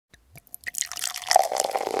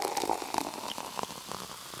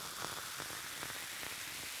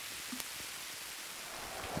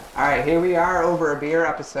All right, here we are over a beer,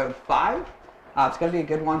 episode 5. It's going to be a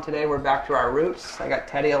good one today. We're back to our roots. I got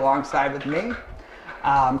Teddy alongside with me.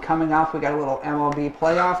 Coming up, we got a little MLB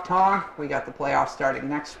playoff talk. We got the playoffs starting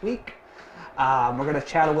next week. We're going to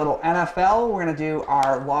chat a little NFL. We're going to do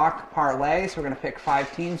our lock parlay. So we're going to pick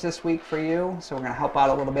 5 teams this week for you. So we're going to help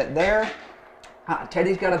out a little bit there.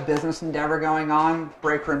 Teddy's got a business endeavor going on.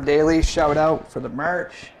 Break Room Daily, shout out for the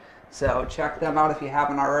merch. So check them out if you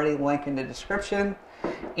haven't already. Link in the description.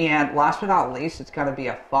 And last but not least, it's going to be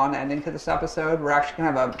a fun ending to this episode. We're actually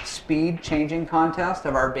going to have a speed changing contest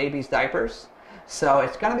of our baby's diapers. So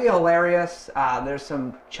it's going to be hilarious. There's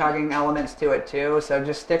some chugging elements to it too. So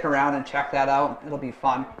just stick around and check that out. It'll be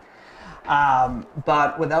fun.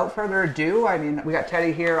 But without further ado, I mean, we got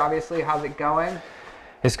Teddy here. Obviously, how's it going?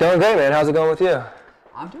 It's going great, man. How's it going with you?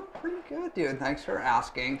 I'm doing pretty good, dude. Thanks for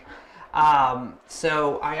asking.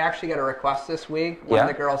 So I actually got a request this week. One of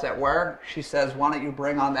the girls at work, she says, why don't you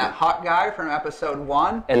bring on that hot guy from episode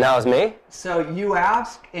 1? And that was me? So you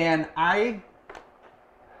asked, and I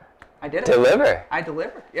did it. Deliver. I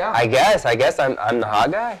delivered, yeah. I guess I'm the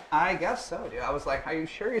hot guy? I guess so, dude. I was like, are you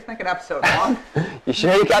sure you're thinking episode 1? You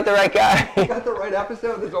sure you got the right guy? You got the right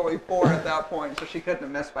episode? There's only 4 at that point, so she couldn't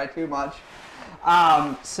have missed by too much.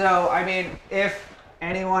 So, I mean, if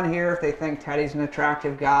anyone here, if they think Teddy's an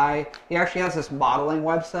attractive guy, he actually has this modeling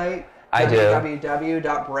website. I do.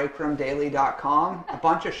 www.breakroomdaily.com. A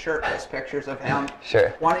bunch of shirtless pictures of him.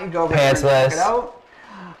 Sure. Why don't you go over there and check it out?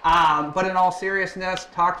 But in all seriousness,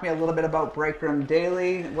 talk to me a little bit about Break Room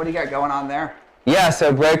Daily. What do you got going on there? Yeah,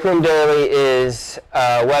 so Break Room Daily is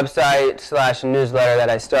a website/newsletter that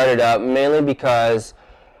I started up mainly because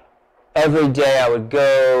every day I would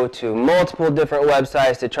go to multiple different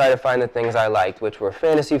websites to try to find the things I liked, which were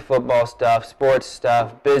fantasy football stuff, sports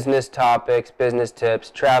stuff, business topics, business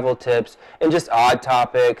tips, travel tips, and just odd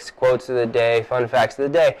topics, quotes of the day, fun facts of the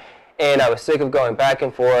day. And I was sick of going back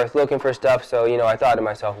and forth looking for stuff, so I thought to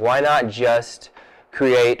myself, why not just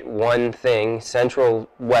create one thing, central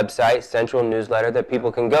website, central newsletter that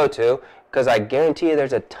people can go to? Because I guarantee you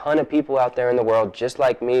there's a ton of people out there in the world just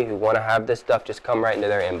like me who want to have this stuff just come right into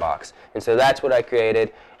their inbox. And so that's what I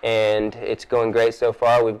created, and it's going great so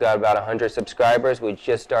far. We've got about 100 subscribers. We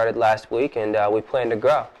just started last week, and we plan to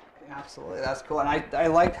grow. Absolutely, that's cool. And I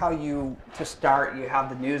liked how you have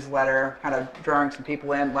the newsletter, kind of drawing some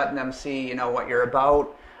people in, letting them see, what you're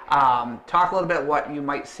about. Talk a little bit what you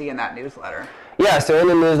might see in that newsletter. Yeah, so in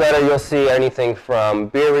the newsletter you'll see anything from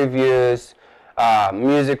beer reviews,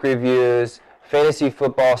 music reviews, fantasy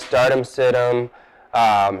football, start-em, sit-em,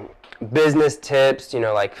 business tips,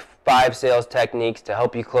 like 5 sales techniques to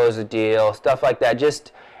help you close a deal, stuff like that.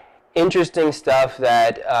 Just interesting stuff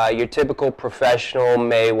that your typical professional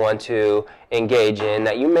may want to engage in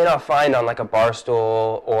that you may not find on like a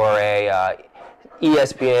Barstool or a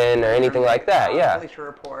ESPN or anything like that. Yeah. Bleacher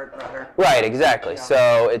Report, rather. Right, exactly. Yeah.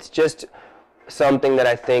 So it's just something that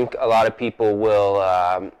I think a lot of people will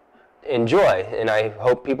enjoy, and I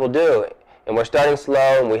hope people do. And we're starting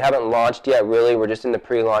slow, and we haven't launched yet, really. We're just in the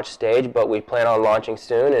pre-launch stage, but we plan on launching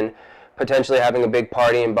soon and potentially having a big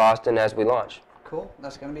party in Boston as we launch. Cool.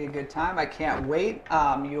 That's going to be a good time. I can't wait.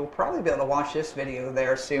 You'll probably be able to watch this video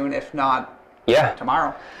there soon, if not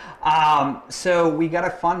tomorrow. So we got a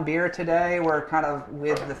fun beer today. We're kind of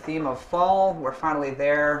with the theme of fall. We're finally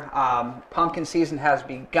there. Pumpkin season has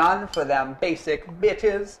begun for them basic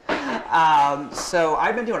bitches. So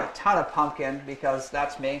I've been doing a ton of pumpkin because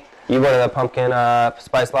that's me. You one of the pumpkin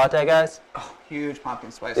spice latte guys? Oh, huge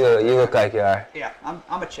pumpkin spice latte. You look like you are. Yeah,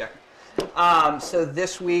 I'm a chick. So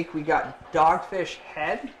this week we got Dogfish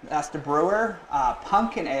Head. That's the brewer.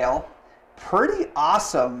 Punkin Ale. Pretty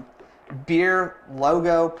awesome beer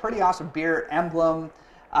logo, pretty awesome beer emblem.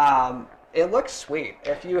 It looks sweet.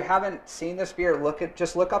 If you haven't seen this beer,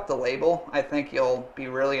 just look up the label. I think you'll be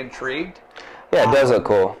really intrigued. Yeah, it does look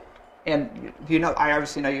cool. And I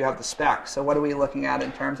obviously know you have the spec. So what are we looking at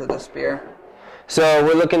in terms of this beer? So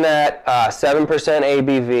we're looking at 7%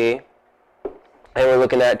 ABV, and we're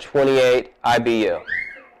looking at 28 IBU.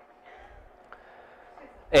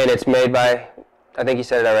 And it's made by, I think you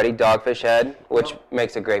said it already, Dogfish Head, which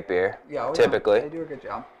makes a great beer, typically. They do a good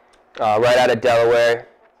job. Right out of Delaware.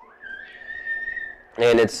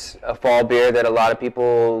 And it's a fall beer that a lot of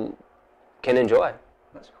people can enjoy.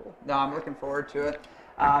 That's cool. No, I'm looking forward to it.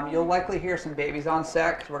 You'll likely hear some babies on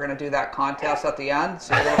set because we're going to do that contest at the end,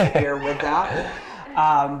 so you'll have to hear with that.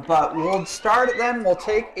 But we'll start it then. We'll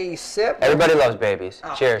take a sip. Everybody loves babies.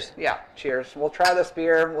 Oh, cheers. Yeah, cheers. We'll try this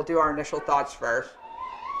beer. We'll do our initial thoughts first.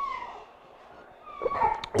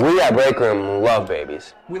 We at Break Room love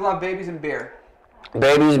babies. We love babies and beer.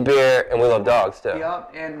 Baby's beer, and we love dogs, too.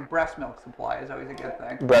 Yep, and breast milk supply is always a good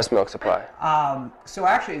thing. Breast milk supply. So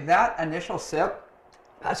actually, that initial sip,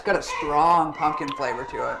 that's got a strong pumpkin flavor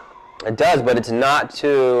to it. It does, but it's not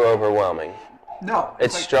too overwhelming. No.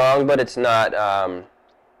 It's like, strong, but it's not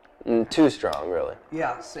too strong, really.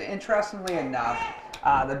 Yeah, so interestingly enough,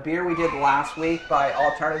 the beer we did last week by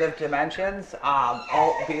Alternative Dimensions,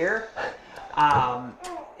 Alt Beer,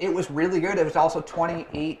 it was really good. It was also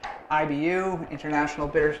 28 IBU, International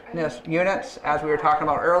Bitterness Units, as we were talking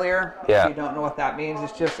about earlier. Yeah. If you don't know what that means,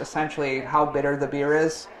 it's just essentially how bitter the beer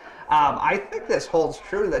is. I think this holds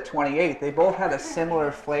true to the 28. They both had a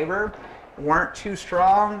similar flavor, weren't too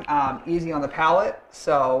strong, easy on the palate,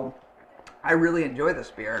 so I really enjoy this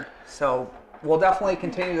beer. So we'll definitely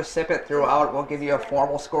continue to sip it throughout. We'll give you a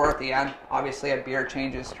formal score at the end. Obviously, a beer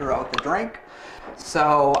changes throughout the drink.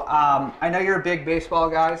 So I know you're a big baseball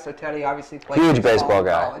guy, so Teddy obviously played huge baseball in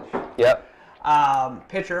guy. college. Yep.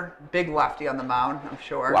 Pitcher, big lefty on the mound, I'm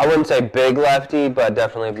sure. Well, I wouldn't say big lefty, but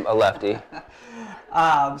definitely a lefty.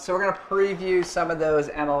 So we're going to preview some of those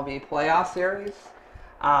MLB playoff series.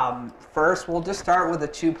 First, we'll just start with the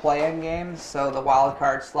 2 play-in games. So the wild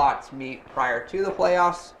card slots meet prior to the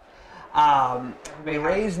playoffs. The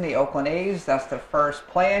Rays and the Oakland A's, that's the first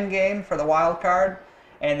play-in game for the wild card.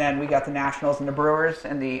 And then we got the Nationals and the Brewers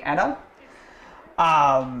in the NL.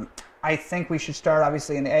 I think we should start,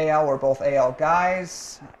 obviously, in the AL. We're both AL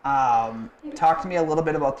guys. Talk to me a little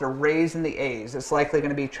bit about the Rays and the A's. It's likely going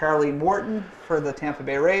to be Charlie Morton for the Tampa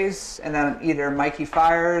Bay Rays, and then either Mikey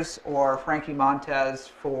Fires or Frankie Montez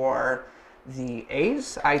for the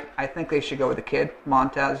A's. I think they should go with the kid,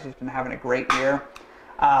 Montez. He's been having a great year.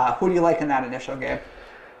 Who do you like in that initial game?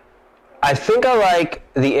 I think I like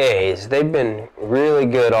the A's. They've been really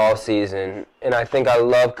good all season, and I think I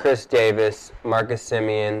love Chris Davis, Marcus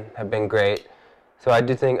Semien have been great. So I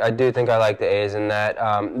do think I like the A's in that.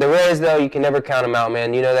 The Rays, though, you can never count them out,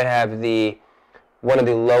 man. You know they have one of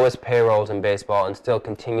the lowest payrolls in baseball and still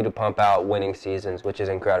continue to pump out winning seasons, which is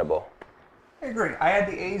incredible. I agree. I had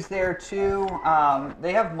the A's there too.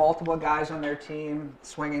 They have multiple guys on their team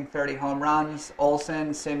swinging 30 home runs.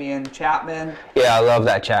 Olsen, Semien, Chapman. Yeah, I love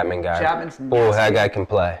that Chapman guy. Chapman's nasty. Oh, that guy can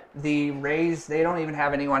play. The Rays, they don't even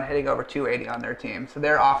have anyone hitting over 280 on their team, so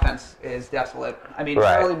their offense is desolate. I mean,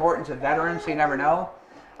 Right. Charlie Morton's a veteran, so you never know.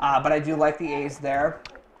 But I do like the A's there.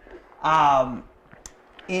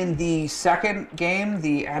 In the second game,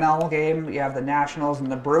 the NL game, you have the Nationals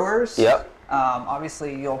and the Brewers. Yep.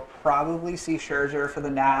 Obviously, you'll probably see Scherzer for the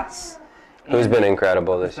Nats. Who's been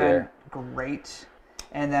incredible this year. Great.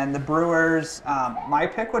 And then the Brewers, my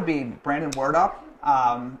pick would be Brandon Wardup.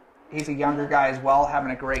 He's a younger guy as well,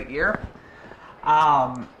 having a great year.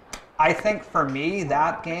 I think for me,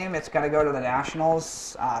 that game, it's got to go to the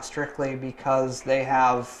Nationals, strictly because they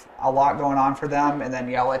have a lot going on for them, and then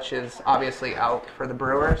Yelich is obviously out for the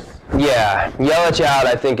Brewers. Yeah, Yelich out,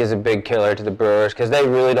 I think, is a big killer to the Brewers because they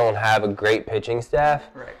really don't have a great pitching staff.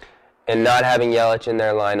 Right. And not having Yelich in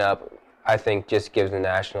their lineup, I think, just gives the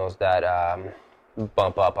Nationals that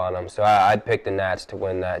bump up on them. So I'd pick the Nats to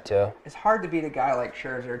win that, too. It's hard to beat a guy like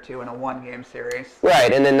Scherzer, too, in a one-game series.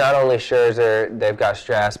 Right, and then not only Scherzer, they've got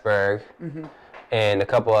Strasburg and a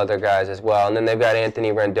couple other guys as well. And then they've got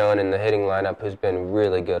Anthony Rendon in the hitting lineup who's been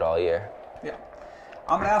really good all year. Yeah.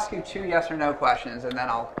 I'm going to ask you 2 yes or no questions, and then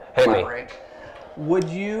I'll Hit me. elaborate. Would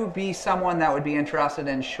you be someone that would be interested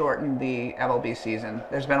in shortening the MLB season?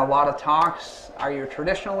 There's been a lot of talks. Are you a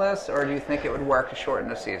traditionalist, or do you think it would work to shorten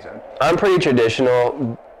the season? I'm pretty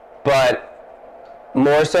traditional, but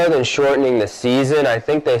more so than shortening the season, I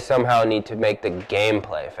think they somehow need to make the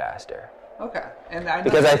gameplay faster. Okay. And I know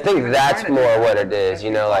Because I think that's more what it is,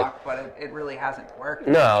 you know, like... But it really hasn't worked.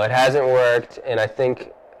 No, it hasn't worked, and I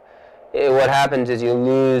think what happens is you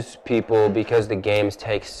lose people because the games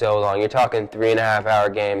take so long. You're talking 3.5-hour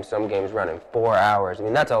games, some games running 4 hours. I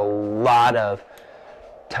mean, that's a lot of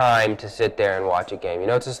time to sit there and watch a game. You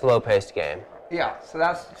know, it's a slow-paced game. Yeah, so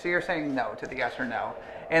you're saying no to the yes or no.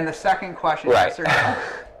 And the second question, Right. yes or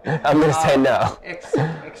no? I'm going to say no.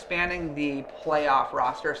 Expanding the playoff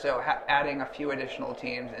roster, so adding a few additional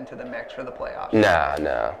teams into the mix for the playoffs.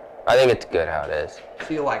 No. I think it's good how it is.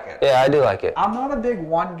 So you like it? Yeah, I do like it. I'm not a big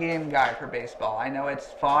one-game guy for baseball. I know it's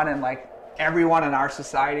fun, and like everyone in our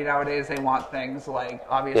society nowadays, they want things like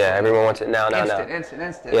obviously. Yeah, everyone wants it now.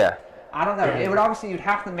 Instant. Yeah. I don't know. It would obviously you'd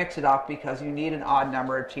have to mix it up because you need an odd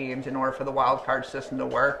number of teams in order for the wild card system to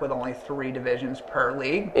work with only 3 divisions per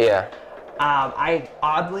league. Yeah. I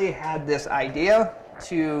oddly had this idea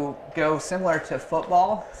to go similar to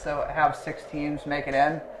football, so have 6 teams make it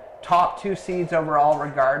in. Top 2 seeds overall,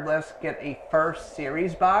 regardless, get a first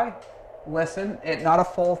series bye, listen, not a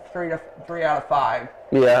full 3 out of 5.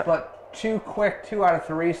 Yeah. But 2 quick 2 out of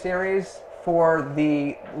 3 series for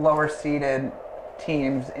the lower seeded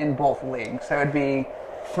teams in both leagues. So it'd be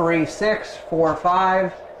 3-6,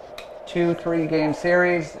 4-5, 2-3 game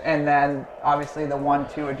series, and then obviously the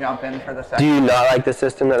 1-2 would jump in for the second. Do you not like the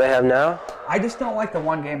system that they have now? I just don't like the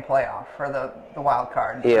 1 game playoff for the wild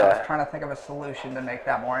card. Yeah. So I was trying to think of a solution to make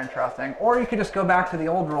that more interesting. Or you could just go back to the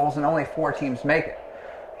old rules and only 4 teams make it.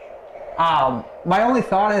 My only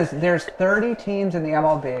thought is there's 30 teams in the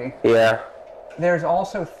MLB. Yeah. There's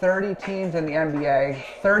also 30 teams in the NBA,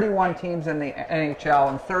 31 teams in the NHL,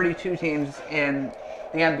 and 32 teams in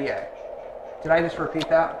the NBA. Did I just repeat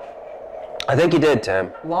that? I think you did,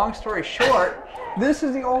 Tim. Long story short, this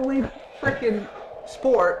is the only freaking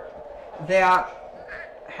sport that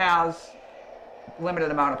has limited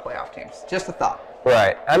amount of playoff teams. Just a thought.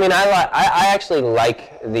 Right. I mean, I actually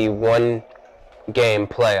like the 1 game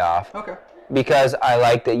playoff. Okay. Because I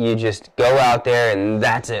like that you just go out there and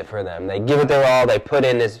that's it for them. They give it their all. They put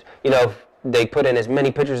in they put in as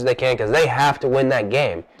many pitchers as they can because they have to win that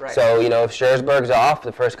game. Right. So, if Scherzberg's off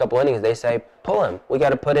the first couple innings, they say, pull him. We got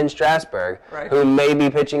to put in Strasburg, right, who may be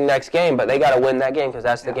pitching next game, but they got to win that game because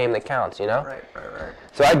that's the game that counts, Right.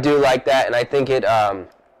 So I do like that, and I think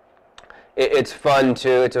it's fun too.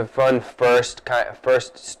 It's a fun first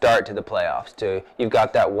start to the playoffs too. You've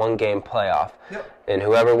got that 1 game playoff, and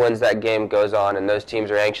whoever wins that game goes on, and those teams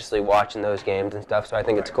are anxiously watching those games and stuff. So I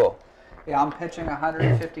think it's cool. Yeah, I'm pitching a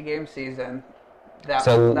 150 game season.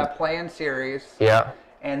 That play-in series. Yeah.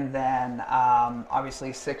 And then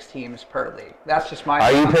obviously 6 teams per league. That's just my.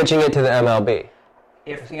 Are you pitching it to the MLB?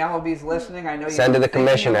 If the MLB's listening, I know you're send to the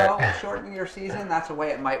commissioner. About shortening your season. That's a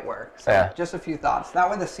way it might work. So just a few thoughts. That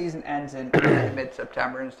way the season ends in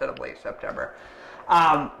mid-September instead of late September.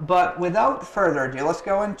 But without further ado, let's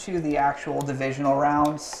go into the actual divisional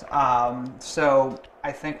rounds. So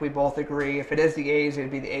I think we both agree if it is the A's, it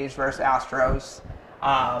would be the A's versus Astros.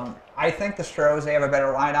 I think the Stros, they have a better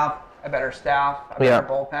lineup, a better staff, a better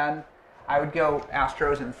bullpen. I would go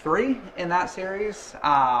Astros in 3 in that series.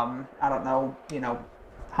 I don't know,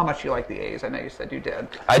 how much you like the A's. I know you said you did.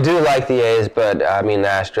 I do like the A's, but I mean the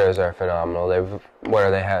Astros are phenomenal. They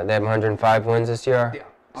have 105 wins this year. Yeah.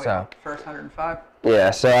 Oh, so yeah. First 105. Yeah.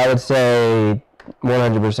 So I would say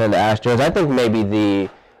 100% the Astros. I think maybe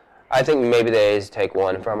the A's take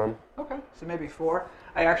 1 from them. Okay. So maybe 4.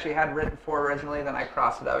 I actually had written 4 originally, then I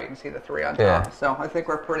crossed it out. You can see the 3 on top. Yeah. So I think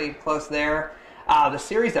we're pretty close there. The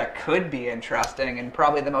series that could be interesting and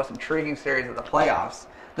probably the most intriguing series of the playoffs,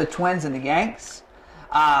 the Twins and the Yanks.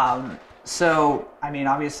 So, I mean,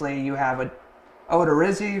 obviously you have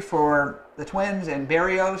Odorizzi for the Twins and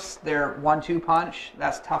Berrios, their 1-2 punch.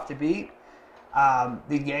 That's tough to beat.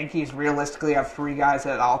 The Yankees realistically have 3 guys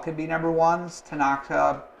that all could be number 1s,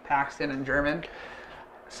 Tanaka, Paxton, and German.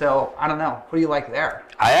 So, I don't know. Who do you like there?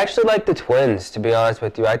 I actually like the Twins, to be honest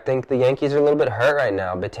with you. I think the Yankees are a little bit hurt right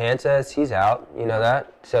now. Betances, he's out, you know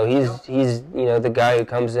that? So he's the guy who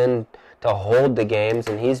comes in to hold the games,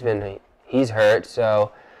 and he's hurt.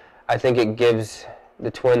 So I think it gives the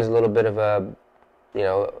Twins a little bit of a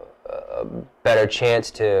better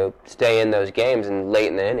chance to stay in those games and late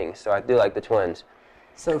in the innings. So I do like the Twins.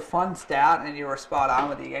 So fun stat, and you were spot on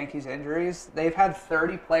with the Yankees injuries. They've had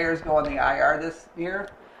 30 players go on the IR this year.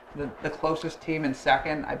 The closest team in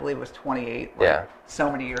second, I believe, was 28.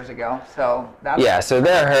 So many years ago. So that's so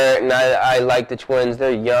they're hurt, and I like the Twins.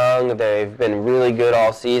 They're young. They've been really good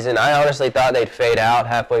all season. I honestly thought they'd fade out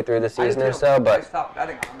halfway through the season or so, but I stopped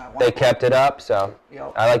betting on that one. They kept it up. So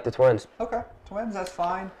I like the Twins. Okay, Twins, that's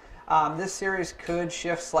fine. This series could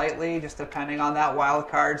shift slightly, just depending on that wild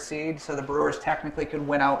card seed. So the Brewers technically could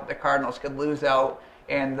win out, the Cardinals could lose out,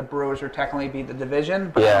 and the Brewers would technically beat the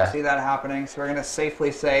division. But I don't see that happening. So we're going to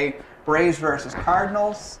safely say Braves versus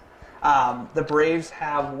Cardinals. The Braves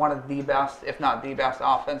have one of the best, if not the best,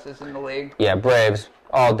 offenses in the league. Yeah, Braves.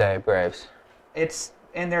 All day, Braves.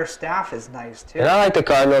 And their staff is nice, too. And I like the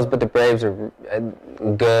Cardinals, but the Braves are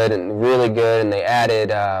good and really good. And they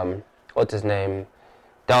added, what's his name?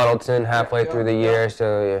 Donaldson halfway through the year,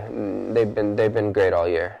 so they've been great all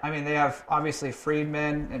year. I mean, they have obviously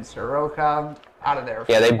Friedman and Soroka out of there.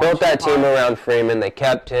 Yeah, they built that team around Freeman. They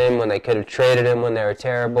kept him when they could have traded him when they were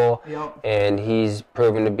terrible. And he's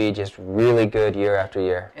proven to be just really good year after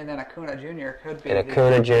year. And then Acuna Jr. could be. And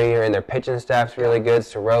Acuna Jr. and their pitching staff's really good.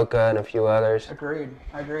 Soroka and a few others. Agreed.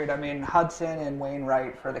 I mean, Hudson and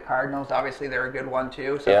Wainwright for the Cardinals, obviously they're a good one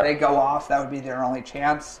too. So if they go off, that would be their only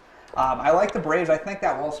chance. I like the Braves. I think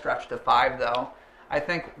that will stretch to 5, though. I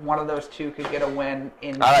think one of those 2 could get a win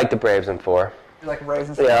in. I like the Braves in 4. You like the Braves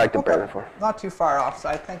in 4? Yeah, I like the Braves in 4. Not too far off, so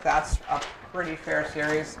I think that's a pretty fair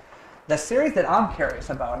series. The series that I'm curious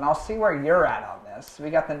about, and I'll see where you're at on this, we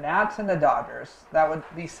got the Nats and the Dodgers. That would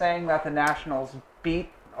be saying that the Nationals beat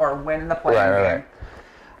or win the play-in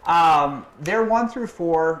game. They're 1 through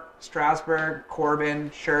 4. Strasburg, Corbin,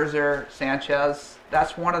 Scherzer, Sanchez.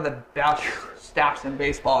 That's one of the best staffs in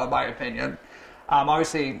baseball, in my opinion.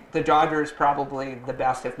 Obviously, the Dodgers probably the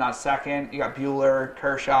best, if not second. You got Buehler,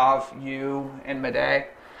 Kershaw, Yu, and Madej.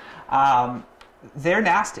 They're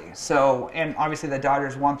nasty. So, and obviously the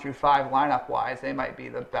Dodgers 1 through 5 lineup-wise, they might be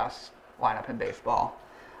the best lineup in baseball.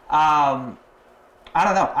 I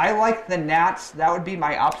don't know. I like the Nats. That would be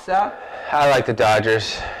my upset. I like the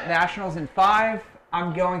Dodgers. Nationals in 5.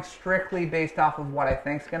 I'm going strictly based off of what I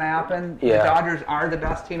think is going to happen. Yeah. The Dodgers are the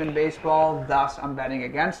best team in baseball, thus I'm betting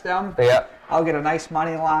against them. Yeah. I'll get a nice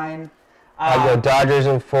money line. I'll go Dodgers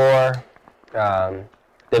in 4.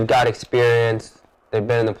 They've got experience. They've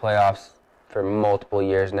been in the playoffs for multiple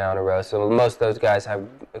years now in a row. So most of those guys have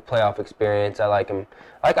playoff experience. I like them.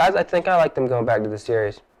 I think I like them going back to the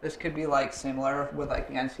series. This could be like similar with like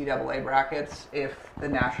the NCAA brackets. If the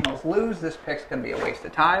Nationals lose, this pick's going to be a waste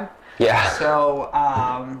of time. Yeah. So, so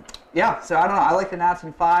I don't know. I like the Nats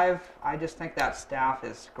in 5. I just think that staff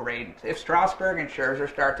is great. If Strasburg and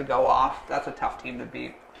Scherzer start to go off, that's a tough team to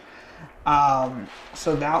beat.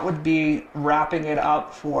 So that would be wrapping it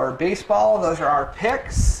up for baseball. Those are our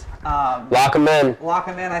picks. Lock them in. Lock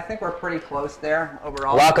them in. I think we're pretty close there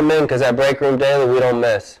overall. Lock them in, because at Break Room Daily, we don't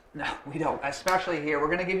miss. No, we don't. Especially here. We're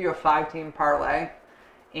going to give you a 5-team parlay.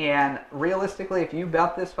 And realistically, if you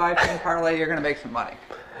bet this 5-team parlay, you're going to make some money.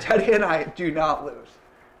 Teddy and I do not lose.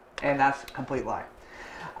 And that's a complete lie.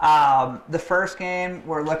 The first game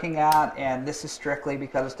we're looking at, and this is strictly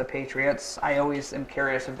because it's the Patriots. I always am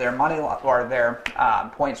curious of their money or their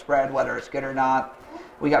point spread, whether it's good or not.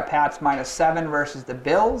 We got Pats -7 versus the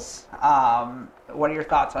Bills. What are your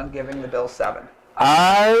thoughts on giving the Bills 7?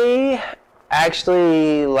 I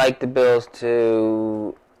actually like the Bills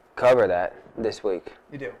to cover that this week.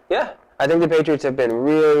 You do? Yeah. I think the Patriots have been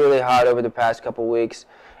really, really hot over the past couple weeks,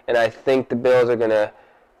 and I think the Bills are going to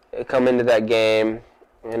come into that game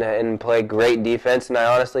and play great defense, and I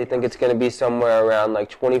honestly think it's going to be somewhere around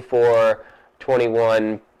like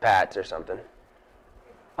 24-21 Pats or something.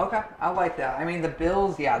 Okay, I like that. I mean, the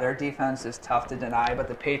Bills, yeah, their defense is tough to deny, but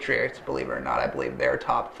the Patriots, believe it or not, I believe they're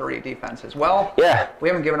top 3 defense as well. Yeah. We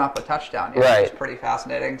haven't given up a touchdown yet, right. Which is pretty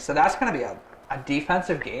fascinating. So that's going to be a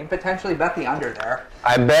defensive game, potentially. Bet the under there.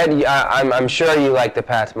 I bet, I'm sure you like the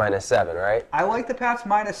Pats -7, right? I like the Pats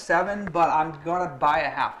 -7, but I'm going to buy a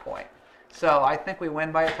half point. So I think we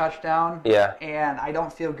win by a touchdown. Yeah. And I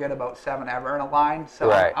don't feel good about 7 ever in a line. So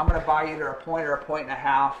right. I'm going to buy either a point or a point and a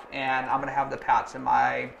half, and I'm going to have the Pats in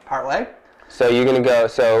my parlay. So you're going to go,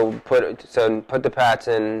 put the Pats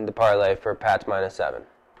in the parlay for Pats -7.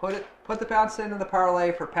 Put the Pats into the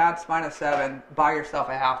parlay for Pats -7. Buy yourself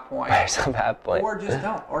a half point. Buy yourself a half point. Or just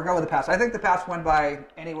don't. Or go with the Pats. I think the Pats win by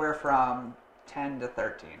anywhere from 10 to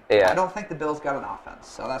 13. Yeah. I don't think the Bills got an offense,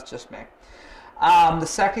 so that's just me. The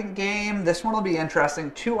second game, this one will be interesting.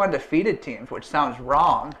 2 undefeated teams, which sounds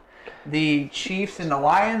wrong. The Chiefs and the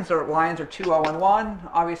Lions are 2-0-1.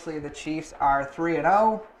 Obviously, the Chiefs are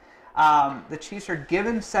 3-0. The Chiefs are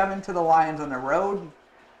given 7 to the Lions on the road.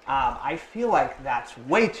 I feel like that's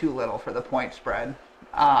way too little for the point spread.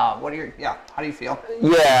 How do you feel?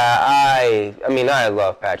 Yeah, I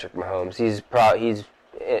love Patrick Mahomes. He's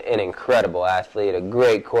an incredible athlete, a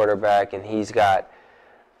great quarterback, and he's got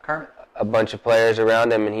Kermit. A bunch of players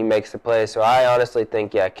around him, and he makes the plays. So I honestly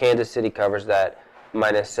think, Kansas City covers that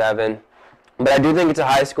 -7. But I do think it's a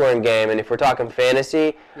high-scoring game, and if we're talking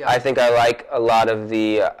fantasy, I think I like a lot of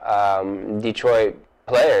the Detroit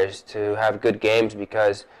players to have good games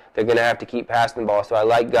because they're going to have to keep passing the ball. So I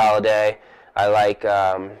like Galladay. I like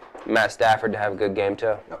Matt Stafford to have a good game,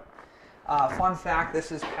 too. Yep. Fun fact,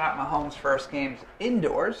 this is Pat Mahomes' first games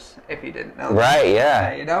indoors, if you didn't know that. Right,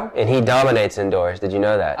 yeah. You know? And he dominates indoors. Did you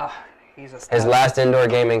know that? He's a stud. His last indoor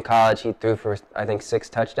game in college, he threw for, I think, 6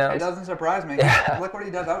 touchdowns. It doesn't surprise me. Yeah. Look what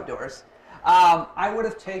he does outdoors. I would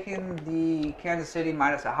have taken the Kansas City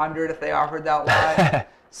 -100 if they offered that line.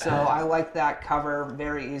 So I like that cover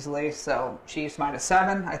very easily. So Chiefs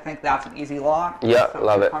 -7. I think that's an easy lock. Yep, so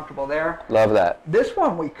love it. Comfortable there. Love that. This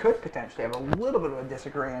one we could potentially have a little bit of a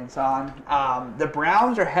disagreement on. The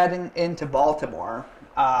Browns are heading into Baltimore.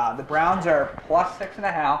 The Browns are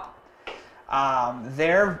 +6.5.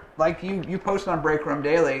 They're, like you posted on Break Room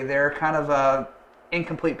Daily, they're kind of a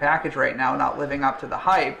incomplete package right now, not living up to the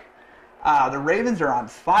hype. The Ravens are on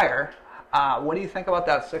fire. What do you think about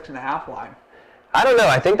that 6.5 line? I don't know.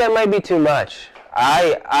 I think that might be too much.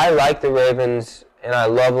 I like the Ravens, and I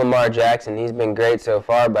love Lamar Jackson. He's been great so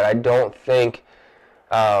far, but I don't think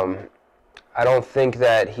I don't think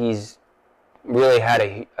that he's really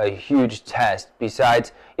had a huge test.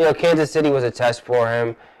 Besides, Kansas City was a test for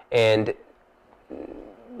him, and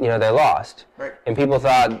they lost. Right. And people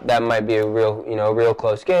thought that might be a real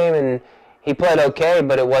close game, and he played okay,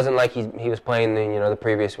 but it wasn't like he was playing the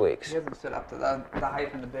previous weeks. He hasn't stood up to the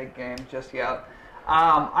hype in the big game just yet.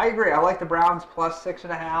 I agree. I like the Browns plus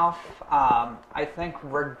 6.5. I think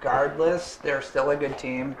regardless, they're still a good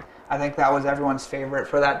team. I think that was everyone's favorite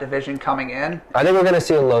for that division coming in. I think we're going to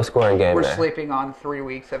see a low-scoring game. We're there. Sleeping on 3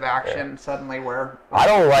 weeks of action. Yeah. Suddenly we're... I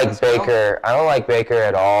don't like Baker. I don't like Baker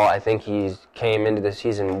at all. I think he came into the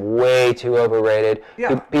season way too overrated.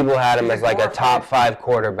 Yeah. People had him as like a top 5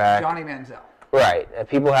 quarterback. Johnny Manziel. Right.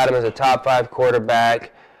 People had him as a top 5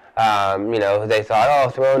 quarterback. They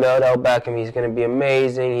thought, throw in Odell Beckham, he's going to be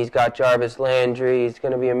amazing. He's got Jarvis Landry, he's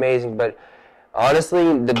going to be amazing. But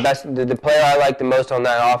honestly, the player I like the most on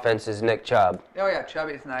that offense is Nick Chubb. Oh yeah,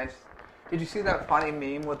 Chubby's nice. Did you see that funny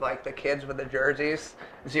meme with like the kids with the jerseys?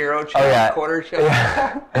 0 Chubb, quarter Chubb.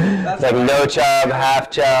 Yeah. That's like no Chubb,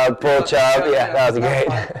 half Chubb, full Chubb. Yeah, that was great.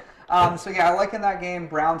 I like in that game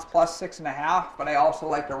Browns plus 6.5, but I also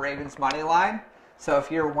like the Ravens money line. So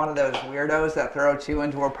if you're one of those weirdos that throw 2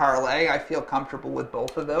 into a parlay, I feel comfortable with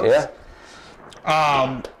both of those. Yeah.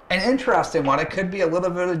 An interesting one. It could be a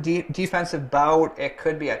little bit of defensive bout. It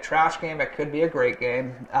could be a trash game. It could be a great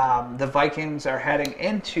game. The Vikings are heading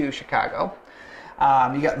into Chicago.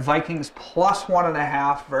 You got Vikings plus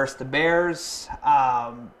 1.5 versus the Bears.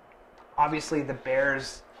 Obviously, the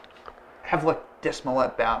Bears have looked dismal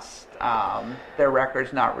at best. Their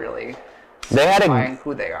record's not really signifying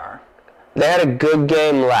who they are. They had a good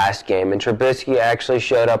game last game, and Trubisky actually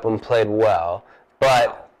showed up and played well.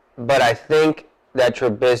 But I think that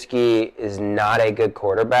Trubisky is not a good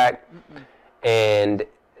quarterback, and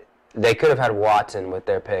they could have had Watson with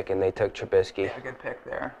their pick, and they took Trubisky. Yeah, good pick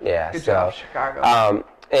there. Yeah, good job, Chicago.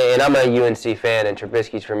 And I'm a UNC fan, and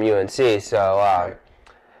Trubisky's from UNC, so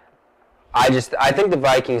I think the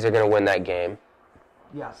Vikings are going to win that game.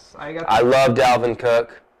 Yes, I love Dalvin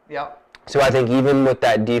Cook. Yep. So I think even with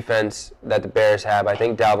that defense that the Bears have, I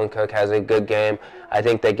think Dalvin Cook has a good game. I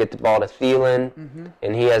think they get the ball to Thielen,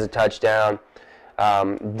 and he has a touchdown.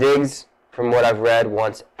 Diggs, from what I've read,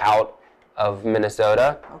 wants out of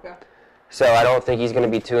Minnesota. Okay. So I don't think he's going to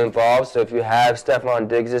be too involved. So if you have Stephon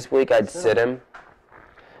Diggs this week, I'd sit him.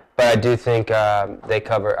 But I do think they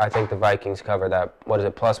cover. I think the Vikings cover that. What is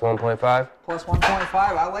it, plus 1.5? Plus 1.5.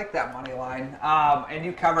 I like that money line. And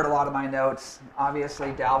you covered a lot of my notes.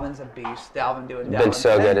 Obviously, Dalvin's a beast. Dalvin doing Dalvin. Been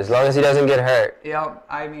so good, as long as he doesn't get hurt. Yeah,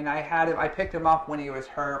 I mean, I picked him up when he was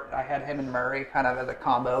hurt. I had him and Murray kind of as a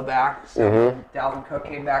combo back. So Dalvin Cook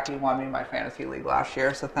came back. He won me in my fantasy league last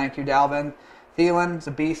year. So thank you, Dalvin. Thielen's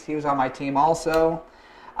a beast. He was on my team also.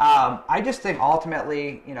 I just think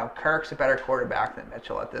ultimately, Kirk's a better quarterback than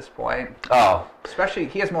Mitchell at this point. Oh. Especially,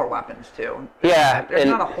 he has more weapons, too. Yeah. There's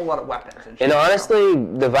not a whole lot of weapons in Chicago. And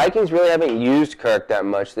honestly, the Vikings really haven't used Kirk that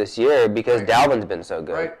much this year because Dalvin's been so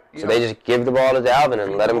good. Right. So they just give the ball to Dalvin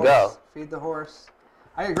and let him go. Feed the horse.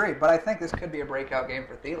 I agree, but I think this could be a breakout game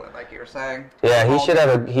for Thielen, like you were saying. Yeah, he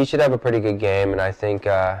should have a pretty good game, and I think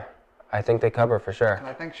they cover for sure. And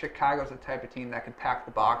I think Chicago's the type of team that can pack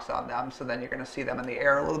the box on them, so then you're going to see them in the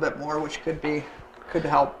air a little bit more, which could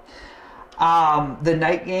help. The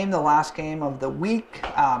night game, the last game of the week,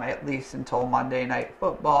 at least until Monday Night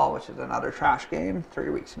Football, which is another trash game, 3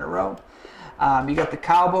 weeks in a row. You got the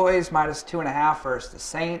Cowboys minus 2.5 versus the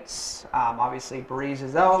Saints. Obviously, Breeze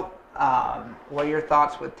is out. What are your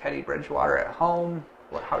thoughts with Teddy Bridgewater at home?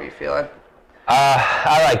 How are you feeling?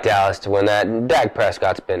 I like Dallas to win that. Dak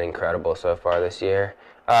Prescott's been incredible so far this year.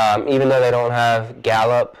 Even though they don't have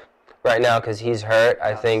Gallup right now because he's hurt,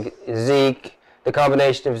 I think Zeke, the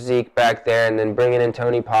combination of Zeke back there and then bringing in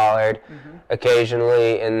Tony Pollard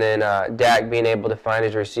occasionally, and then Dak being able to find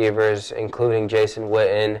his receivers, including Jason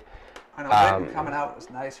Witten. I know, Witten coming out was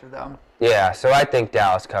nice for them. Yeah, so I think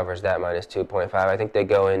Dallas covers that minus 2.5. I think they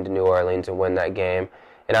go into New Orleans and win that game.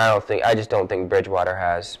 And I just don't think Bridgewater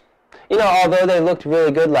has... although they looked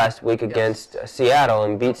really good last week against Seattle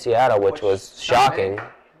and beat Seattle, which was shocking.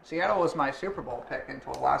 Seattle was my Super Bowl pick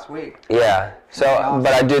until last week. Yeah,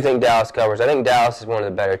 but I do think Dallas covers. I think Dallas is one of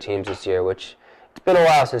the better teams this year, which it's been a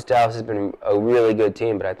while since Dallas has been a really good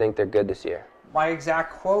team, but I think they're good this year. My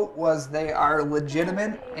exact quote was, they are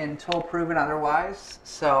legitimate until proven otherwise.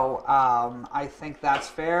 So I think that's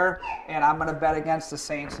fair, and I'm going to bet against the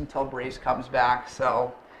Saints until Breeze comes back.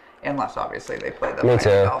 So... unless, obviously, they play the Miami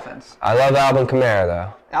Dolphins. I love Alvin Kamara,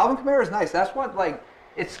 though. Alvin Kamara is nice. That's what,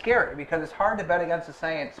 it's scary because it's hard to bet against the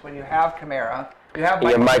Saints when you have Kamara. You have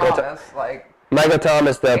Michael Thomas. Michael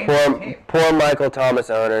Thomas, the poor Michael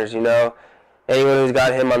Thomas owners, anyone who's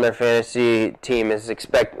got him on their fantasy team was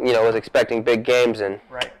expecting big games, and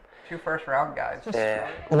Right. 2 first-round guys. yeah.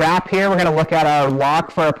 Wrap here. We're going to look at our lock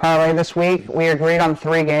for a parlay this week. We agreed on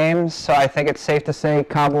 3 games, so I think it's safe to say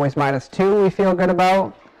Cowboys -2 we feel good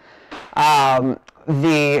about.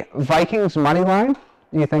 The Vikings money line,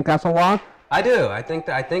 do you think that's a lock? I do. I think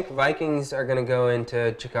Vikings are going to go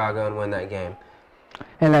into Chicago and win that game.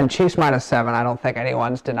 And then Chiefs -7. I don't think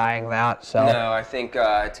anyone's denying that. So No, I think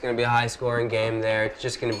it's going to be a high-scoring game there. It's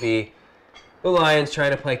just going to be the Lions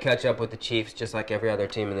trying to play catch-up with the Chiefs, just like every other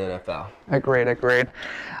team in the NFL. Agreed.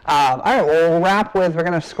 All right, well, we'll wrap with, we're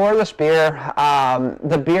going to score this beer.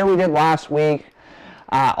 The beer we did last week,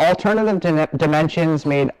 Alternative Dimensions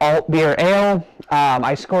made Alt Beer Ale.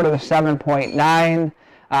 I scored it a 7.9.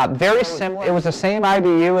 Very similar. It was the same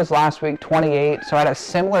IBU as last week, 28, so it had a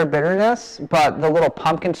similar bitterness, but the little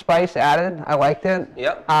pumpkin spice added, I liked it.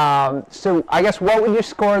 Yep. So I guess what would you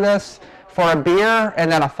score this for a beer and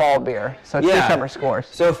then a fall beer? So 2 separate scores.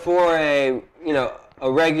 So for a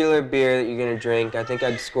regular beer that you're going to drink, I think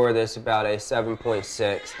I'd score this about a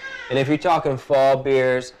 7.6. And if you're talking fall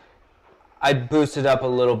beers, I'd boost it up a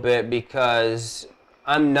little bit because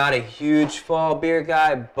I'm not a huge fall beer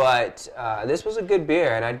guy, but this was a good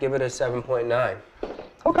beer, and I'd give it a 7.9.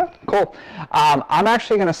 Okay, cool. I'm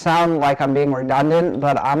actually going to sound like I'm being redundant,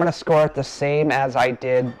 but I'm going to score it the same as I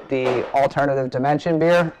did the Alternative Dimension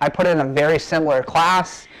beer. I put it in a very similar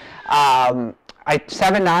class.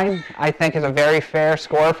 7.9, I think, is a very fair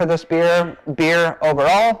score for this beer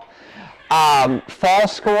overall. Fall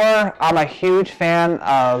score, I'm a huge fan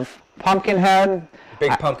of Pumpkinhead.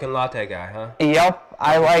 Big pumpkin latte guy, huh? Yep.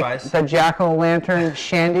 I like spice. the Jack-o'-lantern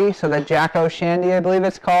shandy, so the Jacko shandy, I believe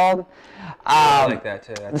it's called. I like that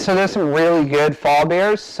too. So there's some really good fall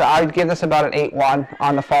beers. So I would give this about an 8.1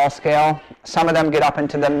 on the fall scale. Some of them get up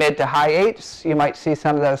into the mid to high 8s. You might see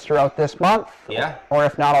some of those throughout this month. Yeah. Or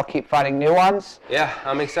if not, I'll keep finding new ones. Yeah,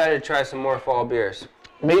 I'm excited to try some more fall beers.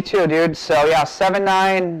 Me too, dude. So yeah,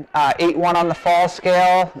 7.9, 8.1 on the fall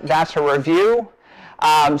scale. That's a review.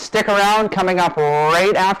 Stick around. Coming up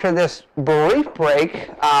right after this brief break,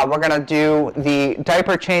 we're going to do the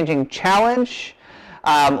diaper changing challenge.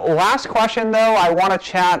 Last question, though, I want to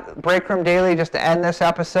chat Break Room Daily just to end this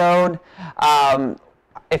episode.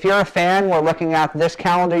 If you're a fan, we're looking at this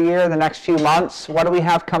calendar year, the next few months. What do we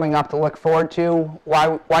have coming up to look forward to?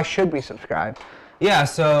 Why should we subscribe? Yeah,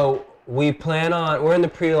 so we're in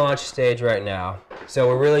the pre-launch stage right now. So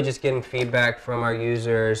we're really just getting feedback from our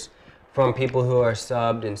users, from people who are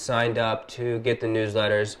subbed and signed up to get the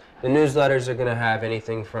newsletters. The newsletters are going to have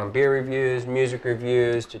anything from beer reviews, music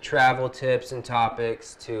reviews, to travel tips and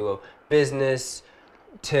topics, to business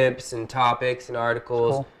tips and topics and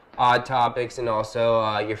articles, cool. Odd topics, and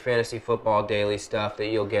also your fantasy football daily stuff that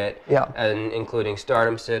you'll get, and including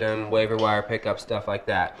stardom, sit-em, waiver wire pickup, stuff like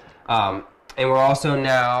that. And we're also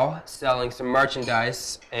now selling some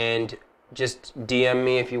merchandise, and just DM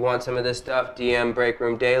me if you want some of this stuff. DM Break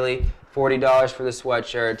Room Daily. $40 for the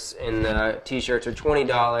sweatshirts, and the t-shirts are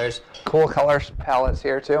 $20. Cool color palettes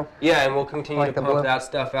here too. Yeah, and we'll continue to the pump blue. that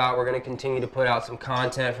stuff out. We're going to continue to put out some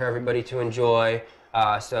content for everybody to enjoy.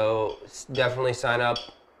 So definitely sign up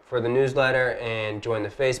for the newsletter and join the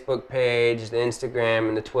Facebook page, the Instagram,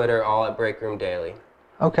 and the Twitter, all at Break Room Daily.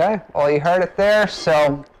 Okay, well, you heard it there.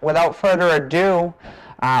 So without further ado,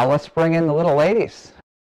 let's bring in the little ladies.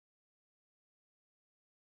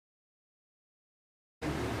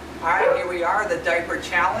 All right, here we are, the diaper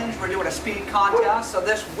challenge. We're doing a speed contest, so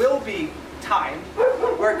this will be timed.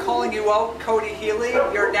 We're calling you out, Cody Healy.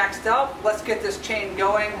 You're next up. Let's get this chain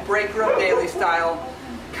going, Break Room Daily style.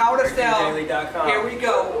 Count us down. BreakRoomDaily.com. Here we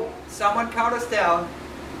go. Someone count us down.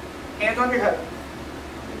 Hands on your head.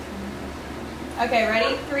 Okay,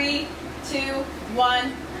 ready? 3, 2,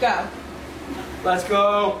 1, go. Let's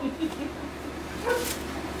go.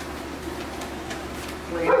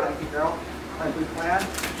 Clean, thank you, girl. Like we planned.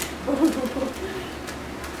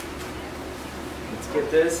 Let's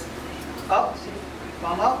get this. Up,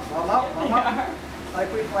 thumb up, thumb up, thumb up.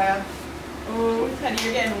 Like we planned. Ooh, Teddy,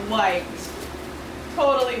 you're getting wiped.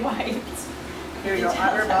 Totally wiped. Here you go,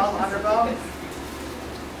 underbell, underbell.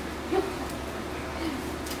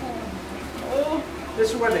 Oh,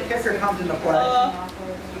 This is where the kicker comes into play.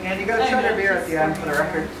 And you gotta chug your beer at the end for the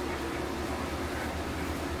record.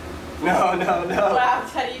 No. wow,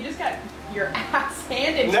 Teddy, you just got your ass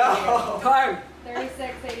handed to No. Time.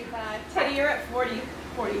 36.85. Teddy, you're at 40,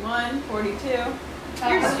 41, 42.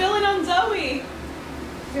 You're spilling on Zoe.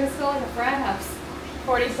 You're gonna spill like a frat house.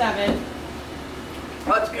 47.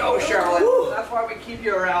 Let's go, Charlotte. Woo. That's why we keep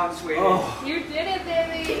you around, sweetie. Oh. You did it,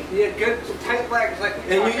 baby. You had good, tight legs like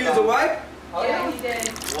we And talked you use about. a wipe? Oh, Yeah, yeah. he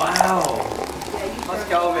did. Wow.